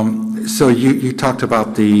 So you talked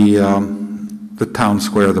about the town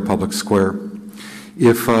square, the public square.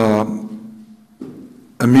 If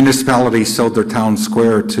a municipality sold their town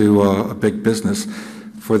square to a big business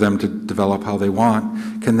for them to develop how they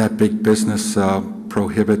want, can that big business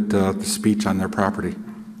prohibit the speech on their property?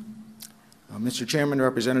 Mr. Chairman,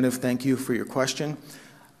 Representative, thank you for your question.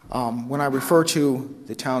 When I refer to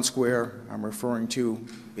the town square, I'm referring to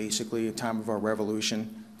basically a time of our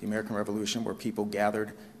revolution, the American Revolution, where people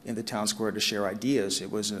gathered in the town square to share ideas.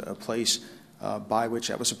 It was a place by which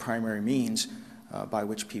that was a primary means by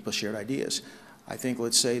which people shared ideas. I think,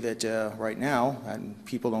 let's say that right now, and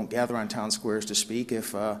people don't gather on town squares to speak.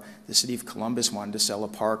 If the city of Columbus wanted to sell a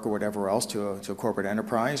park or whatever else to a corporate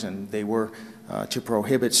enterprise, and they were to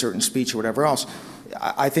prohibit certain speech or whatever else,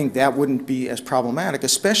 I think that wouldn't be as problematic,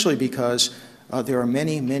 especially because there are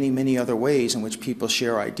many, many, many other ways in which people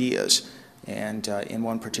share ideas. And in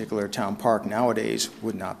one particular town park nowadays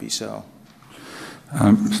would not be so.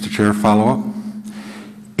 Mr. Chair, follow-up.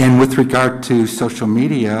 And with regard to social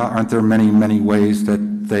media, aren't there many, many ways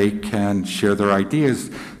that they can share their ideas?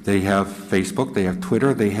 They have Facebook, they have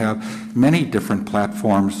Twitter, they have many different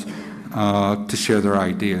platforms to share their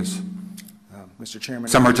ideas. Mr. Chairman.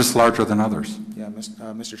 Some are just larger than others. Yeah,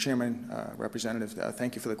 Mr. Chairman, Representative,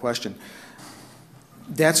 thank you for the question.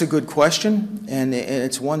 That's a good question, and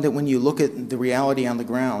it's one that when you look at the reality on the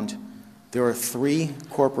ground, there are 3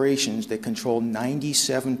 corporations that control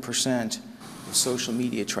 97% of social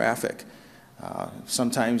media traffic.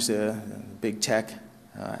 Sometimes the big tech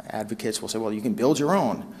advocates will say, well, you can build your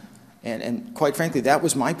own. And quite frankly, that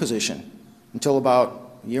was my position until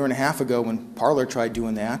about a year and a half ago when Parler tried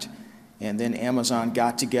doing that, and then Amazon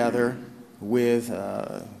got together with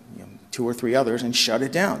 2 or 3 others and shut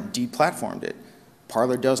it down, deplatformed it.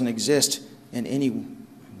 Parler doesn't exist in any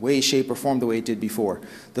way, shape, or form the way it did before.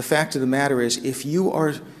 The fact of the matter is, if you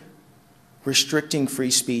are restricting free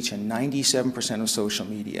speech in 97% of social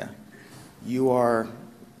media, you are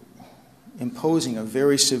imposing a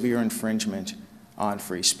very severe infringement on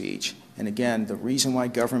free speech. And again, the reason why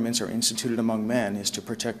governments are instituted among men is to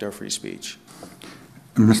protect our free speech.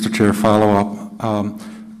 Mr. Chair, follow-up.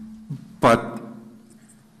 But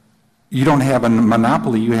you don't have a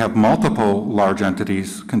monopoly. You have multiple large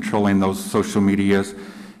entities controlling those social medias.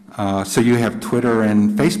 So you have Twitter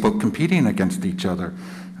and Facebook competing against each other.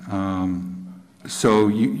 So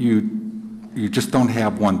you just don't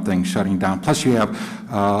have one thing shutting down. Plus you have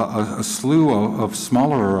a slew of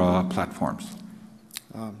smaller platforms.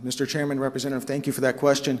 Mr. Chairman, Representative, thank you for that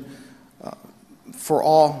question. For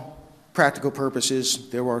all practical purposes,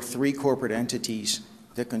 there are 3 corporate entities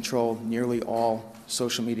that control nearly all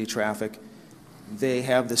social media traffic. They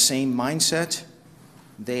have the same mindset.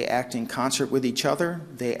 They act in concert with each other.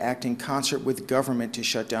 They act in concert with government to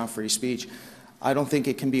shut down free speech. I don't think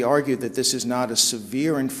it can be argued that this is not a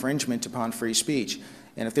severe infringement upon free speech.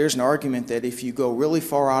 And if there's an argument that if you go really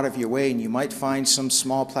far out of your way and you might find some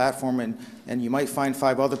small platform and you might find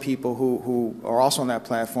 5 other people who are also on that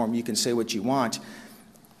platform, you can say what you want.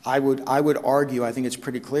 I would argue, I think it's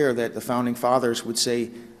pretty clear that the Founding Fathers would say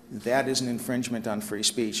that is an infringement on free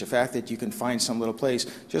speech. The fact that you can find some little place,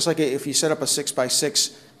 just like if you set up a 6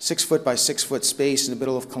 foot by 6 foot space in the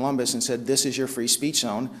middle of Columbus and said this is your free speech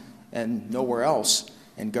zone and nowhere else,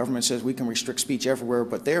 and government says we can restrict speech everywhere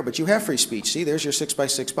but there, but you have free speech. See, there's your 6 by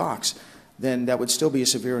 6 box. Then that would still be a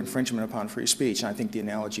severe infringement upon free speech, and I think the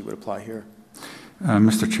analogy would apply here.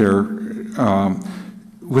 Mr. Chair,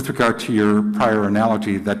 with regard to your prior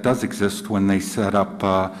analogy, that does exist when they set up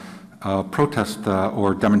protest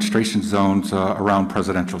or demonstration zones around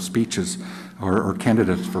presidential speeches or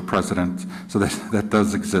candidates for president. So that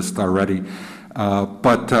does exist already.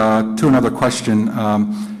 But to another question,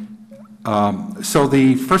 so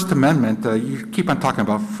the First Amendment, you keep on talking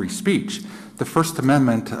about free speech. The First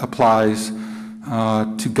Amendment applies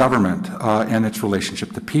to government and its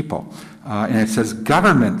relationship to people. And it says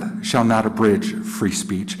government shall not abridge free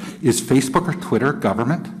speech. Is Facebook or Twitter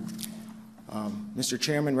government? Mr.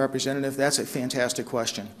 Chairman, Representative, that's a fantastic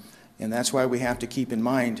question. And that's why we have to keep in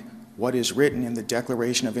mind what is written in the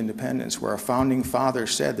Declaration of Independence, where our founding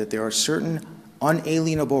fathers said that there are certain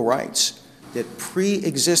unalienable rights that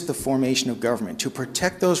pre-exist the formation of government. To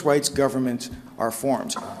protect those rights, governments are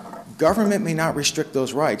formed. Government may not restrict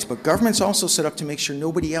those rights, but government's also set up to make sure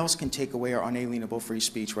nobody else can take away our unalienable free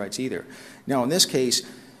speech rights either. Now, in this case,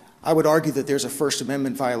 I would argue that there's a First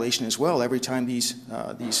Amendment violation as well every time these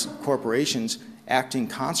corporations act in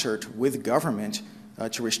concert with government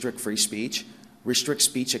to restrict free speech, restrict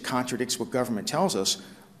speech that contradicts what government tells us.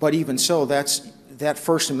 But even so, that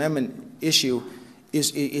First Amendment issue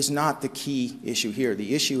is not the key issue here.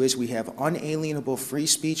 The issue is we have unalienable free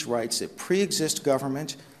speech rights that pre-exist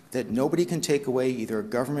government that nobody can take away, either a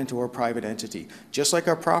government or a private entity. Just like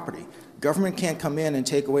our property. Government can't come in and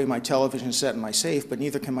take away my television set and my safe, but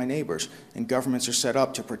neither can my neighbors. And governments are set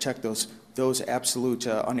up to protect those absolute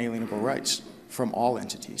unalienable rights from all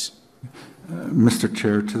entities. Mr.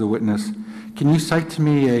 Chair, to the witness, can you cite to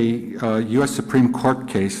me a U.S. Supreme Court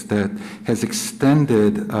case that has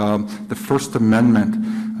extended the First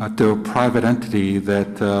Amendment to a private entity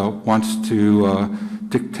that wants to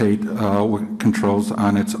dictate controls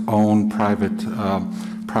on its own private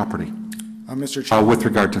property Mr. Chairman, with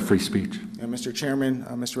regard to free speech? Mr. Chairman,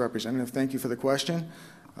 Mr. Representative, thank you for the question.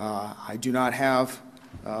 I do not have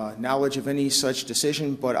knowledge of any such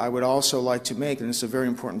decision, but I would also like to make, and this is a very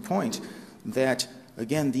important point, that,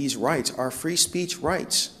 again, these rights, our free speech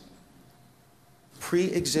rights,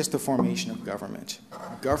 pre-exist the formation of government.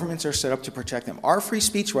 Governments are set up to protect them. Our free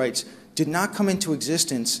speech rights did not come into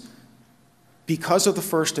existence because of the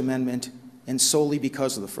First Amendment and solely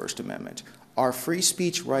because of the First Amendment. Our free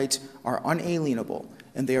speech rights are unalienable,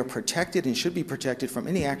 and they are protected and should be protected from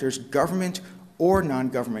any actors, government or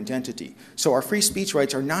non-government entity. So our free speech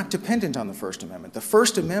rights are not dependent on the First Amendment. The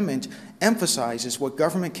First Amendment emphasizes what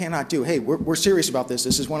government cannot do. Hey, we're serious about this.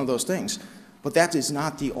 This is one of those things. But that is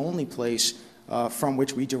not the only place from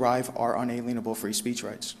which we derive our unalienable free speech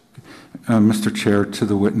rights. Mr. Chair, to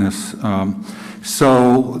the witness,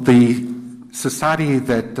 so the society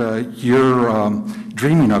that you're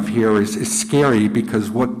dreaming of here is scary because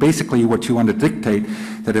basically what you want to dictate,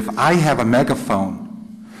 that if I have a megaphone,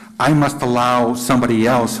 I must allow somebody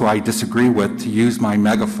else who I disagree with to use my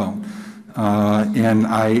megaphone. And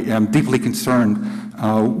I am deeply concerned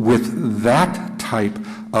with that type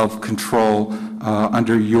of control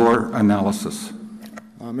under your analysis.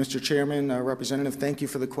 Mr. Chairman, Representative, thank you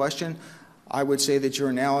for the question. I would say that your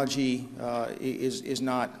analogy is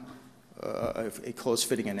not a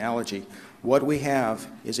close-fitting analogy. What we have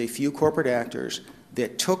is a few corporate actors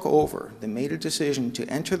that took over, that made a decision to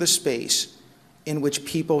enter the space in which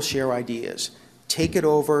people share ideas, take it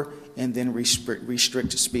over, and then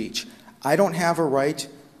restrict speech. I don't have a right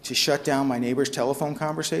to shut down my neighbor's telephone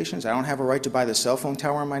conversations. I don't have a right to buy the cell phone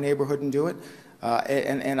tower in my neighborhood and do it.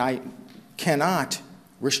 And I cannot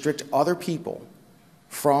restrict other people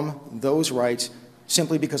from those rights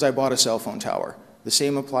simply because I bought a cell phone tower. The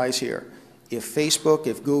same applies here. If Facebook,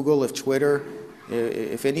 if Google, if Twitter,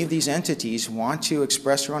 if any of these entities want to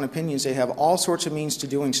express their own opinions, they have all sorts of means to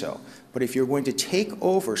doing so. But if you're going to take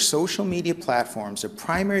over social media platforms, the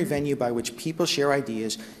primary venue by which people share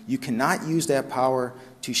ideas, you cannot use that power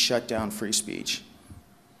to shut down free speech.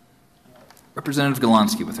 Representative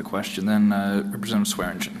Golonsky with a question, then Representative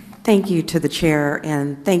Swearingen. Thank you to the chair,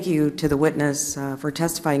 and thank you to the witness for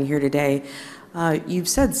testifying here today. You've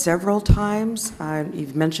said several times,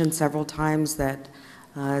 you've mentioned several times that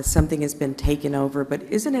something has been taken over, but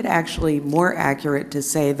isn't it actually more accurate to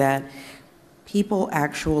say that people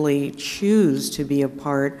actually choose to be a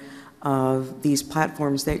part of these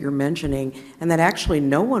platforms that you're mentioning, and that actually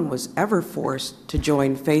no one was ever forced to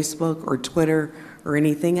join Facebook or Twitter or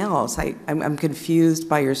anything else? I'm confused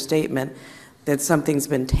by your statement that something's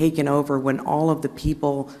been taken over when all of the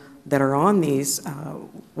people that are on these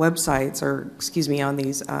websites, or excuse me, on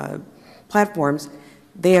these platforms,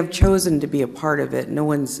 they have chosen to be a part of it. No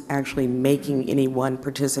one's actually making anyone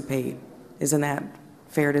participate. Isn't that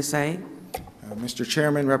fair to say? Mr.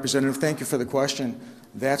 Chairman, Representative, thank you for the question.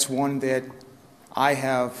 That's one that I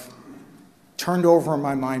have turned over in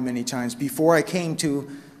my mind many times. Before I came to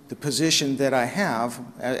the position that I have,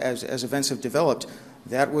 as events have developed,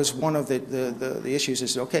 that was one of the issues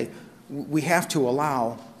is, okay, we have to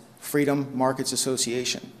allow Freedom Markets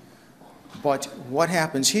Association. But what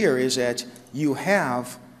happens here is that you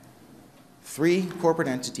have 3 corporate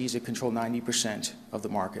entities that control 90% of the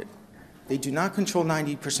market. They do not control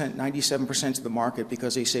 90%, 97% of the market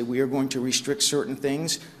because they say we are going to restrict certain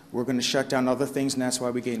things, we're going to shut down other things, and that's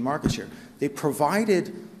why we gain market share. They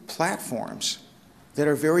provided platforms that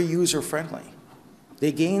are very user-friendly.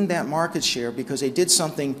 They gained that market share because they did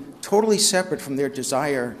something totally separate from their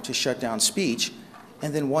desire to shut down speech,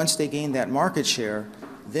 and then once they gained that market share,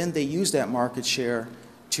 then they used that market share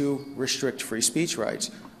to restrict free speech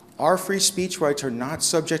rights. Our free speech rights are not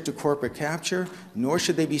subject to corporate capture, nor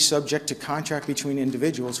should they be subject to contract between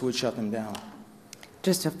individuals who would shut them down.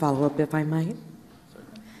 Just a follow-up, if I might.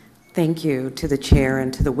 Thank you to the chair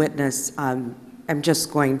and to the witness. I'm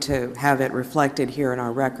just going to have it reflected here in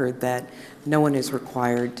our record that no one is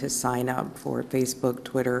required to sign up for Facebook,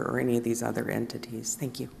 Twitter, or any of these other entities.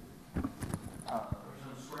 Thank you.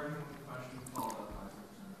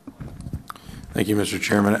 Thank you, Mr.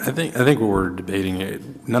 Chairman. I think what we're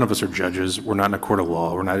debating, none of us are judges. We're not in a court of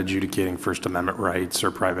law. We're not adjudicating First Amendment rights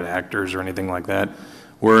or private actors or anything like that.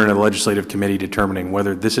 We're in a legislative committee determining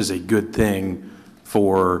whether this is a good thing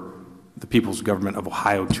for the people's government of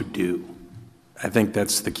Ohio to do. I think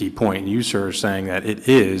that's the key point. You, sir, are saying that it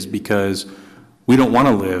is because we don't want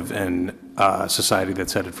to live in a society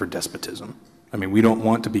that's headed for despotism. I mean, we don't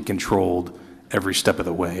want to be controlled every step of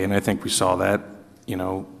the way, and I think we saw that,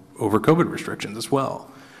 over COVID restrictions as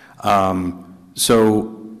well.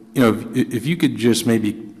 So, if you could just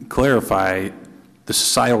maybe clarify the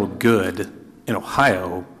societal good in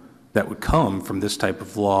Ohio that would come from this type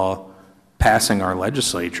of law passing our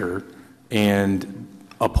legislature and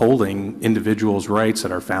upholding individuals' rights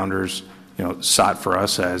that our founders, sought for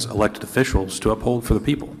us as elected officials to uphold for the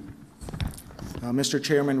people. Mr.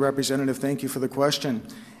 Chairman, Representative, thank you for the question.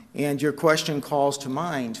 And your question calls to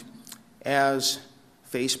mind as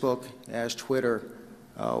Facebook, as Twitter,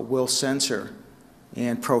 will censor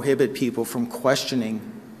and prohibit people from questioning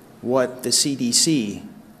what the CDC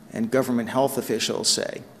and government health officials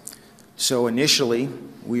say. So initially,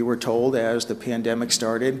 we were told as the pandemic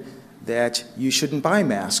started that you shouldn't buy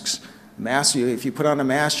masks. If you put on a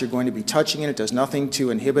mask, you're going to be touching it. It does nothing to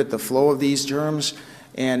inhibit the flow of these germs,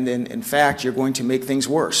 and in fact, you're going to make things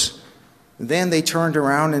worse. Then they turned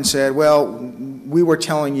around and said, well, we were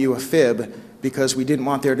telling you a fib because we didn't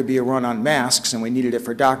want there to be a run on masks and we needed it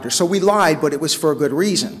for doctors. So we lied, but it was for a good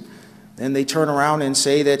reason. Then they turn around and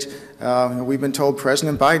say that we've been told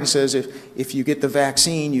President Biden says if you get the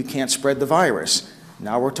vaccine, you can't spread the virus.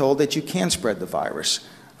 Now we're told that you can spread the virus.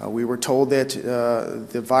 We were told that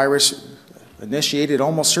the virus initiated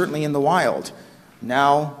almost certainly in the wild.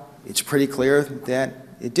 Now it's pretty clear that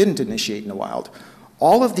it didn't initiate in the wild.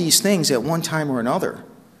 All of these things at one time or another,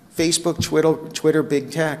 Facebook, Twitter,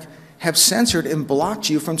 big tech, have censored and blocked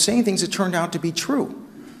you from saying things that turned out to be true.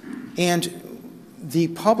 And the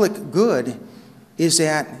public good is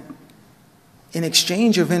that an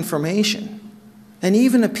exchange of information and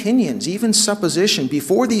even opinions, even supposition,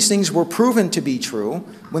 before these things were proven to be true,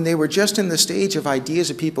 when they were just in the stage of ideas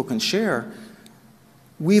that people can share,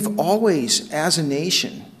 we've always, as a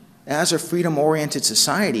nation, as a freedom-oriented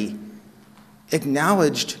society,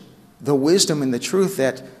 acknowledged the wisdom and the truth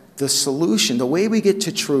that the solution, the way we get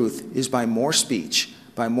to truth, is by more speech,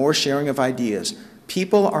 by more sharing of ideas.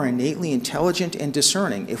 People are innately intelligent and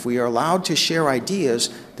discerning. If we are allowed to share ideas,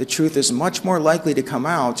 the truth is much more likely to come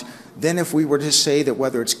out than if we were to say that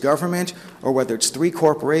whether it's government or whether it's 3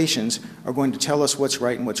 corporations are going to tell us what's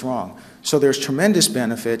right and what's wrong. So there's tremendous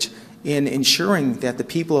benefit in ensuring that the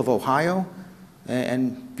people of Ohio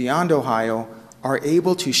and beyond Ohio are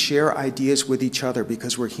able to share ideas with each other,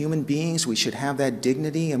 because we're human beings. We should have that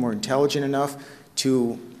dignity, and we're intelligent enough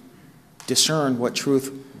to discern what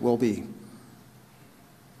truth will be.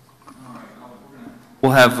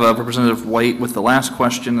 We'll have Representative White with the last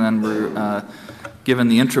question, and then we're given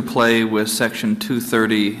the interplay with Section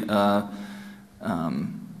 230. I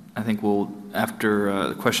think we'll, after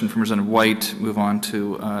the question from Representative White, move on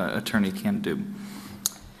to Attorney Cantu.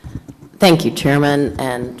 Thank you, Chairman,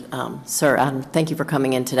 and sir, thank you for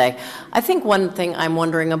coming in today. I think one thing I'm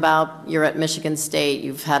wondering about, you're at Michigan State,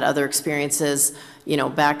 you've had other experiences,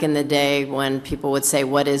 back in the day when people would say,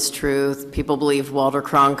 what is truth? People believed Walter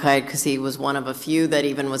Cronkite because he was one of a few that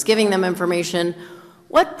even was giving them information.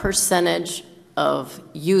 What percentage of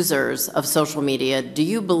users of social media do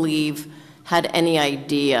you believe had any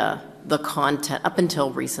idea the content, up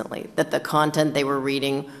until recently, that the content they were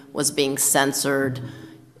reading was being censored,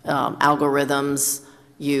 algorithms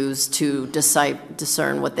used to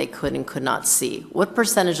discern what they could and could not see? What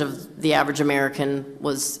percentage of the average American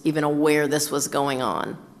was even aware this was going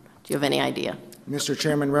on? Do you have any idea? Mr.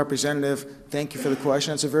 Chairman, Representative, thank you for the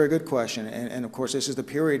question. It's a very good question. And of course, this is the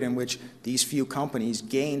period in which these few companies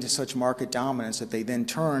gained such market dominance that they then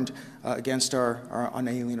turned against our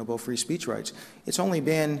unalienable free speech rights. It's only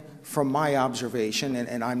been, from my observation,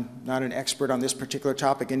 and I'm not an expert on this particular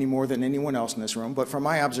topic any more than anyone else in this room, but from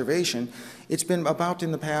my observation, it's been about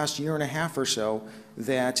in the past year and a half or so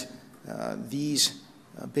that these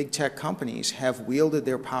big tech companies have wielded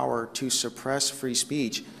their power to suppress free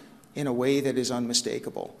speech in a way that is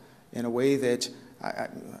unmistakable, in a way that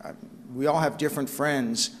we all have different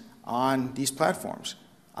friends on these platforms.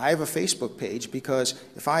 I have a Facebook page because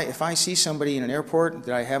if I see somebody in an airport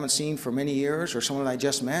that I haven't seen for many years or someone I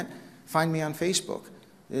just met, find me on Facebook.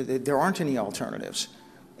 There aren't any alternatives.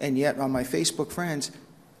 And yet on my Facebook friends,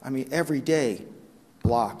 I mean, every day,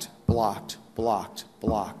 blocked, blocked, blocked,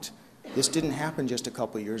 blocked. This didn't happen just a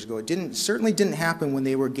couple of years ago. It certainly didn't happen when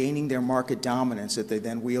they were gaining their market dominance that they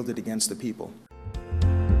then wielded against the people.